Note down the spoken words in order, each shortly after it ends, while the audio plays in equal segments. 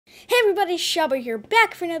Hey everybody, Shabo here,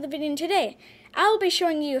 back for another video, and today I'll be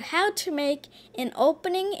showing you how to make an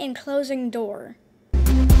opening and closing door.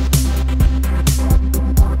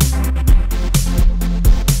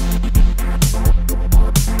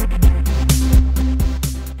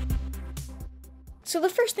 So the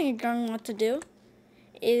first thing you're going to want to do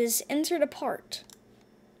is insert a part.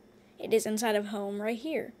 It is inside of home right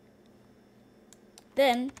here.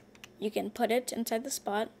 Then you can put it inside the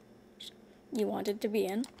spot you want it to be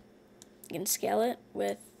in. You can scale it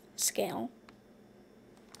with scale.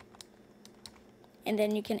 And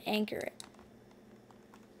then you can anchor it.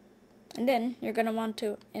 And then you're going to want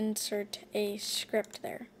to insert a script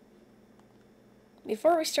there.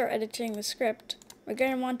 Before we start editing the script, we're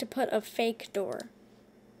going to want to put a fake door.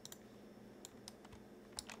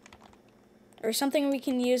 Or something we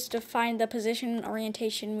can use to find the position and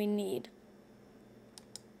orientation we need.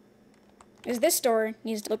 Because this door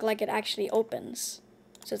needs to look like it actually opens.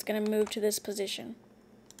 So it's going to move to this position.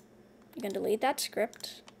 You can delete that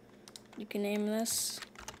script. You can name this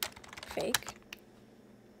fake.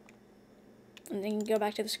 And then you can go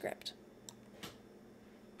back to the script.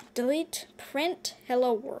 Delete print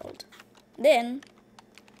hello world. Then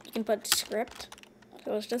you can put script.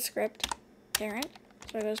 Goes to script. Parent.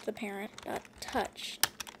 So it goes to the parent. Dot touch.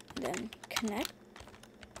 Then connect.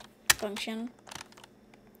 Function.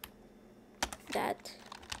 That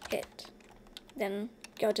hit. Then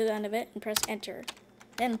go to the end of it and press enter.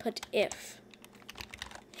 Then put if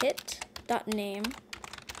hit dot name.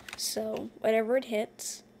 So whatever it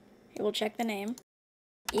hits, it will check the name.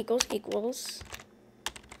 Equals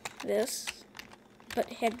this.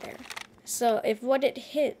 Put head there. So if what it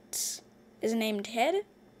hits is named head,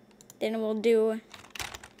 then it will do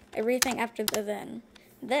everything after the then.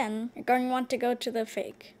 Then you're going to want to go to the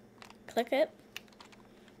fake. Click it.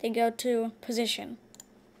 Then go to position.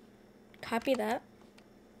 Copy that.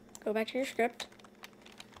 Go back to your script.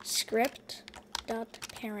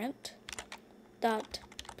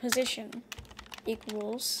 Script.parent.position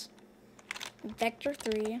equals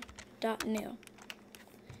vector3.new.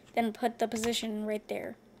 Then put the position right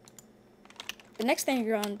there. The next thing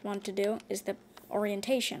you're going to want to do is the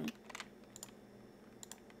orientation.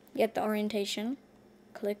 Get the orientation.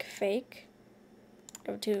 Click fake.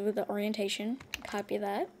 Go to the orientation. Copy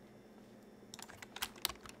that.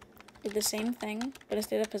 Do the same thing, but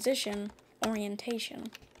instead of position, orientation.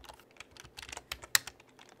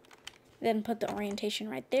 Then put the orientation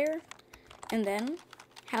right there, and then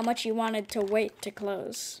how much you want it to wait to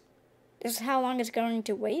close. This is how long it's going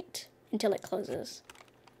to wait until it closes.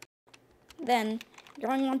 Then you're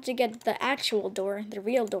going to want to get the actual door, the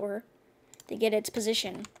real door, to get its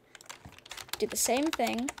position. Do the same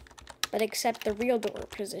thing, but accept the real door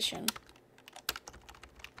position.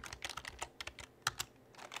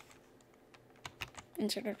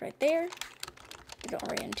 Insert it right there. Do the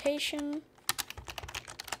orientation.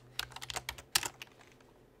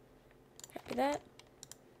 Copy that.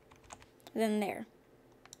 Then there.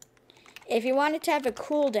 If you want it to have a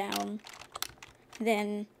cooldown,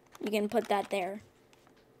 then you can put that there.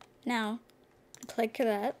 Now, click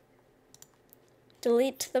that.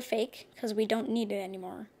 Delete the fake, because we don't need it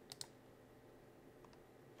anymore.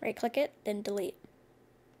 Right click it, then delete.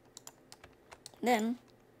 Then,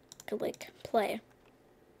 click play.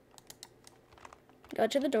 Go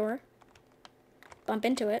to the door, bump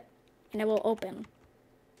into it, and it will open.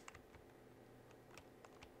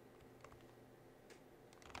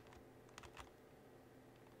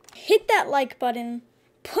 Hit that like button,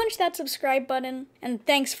 punch that subscribe button, and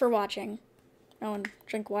thanks for watching. Oh, and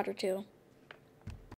drink water too.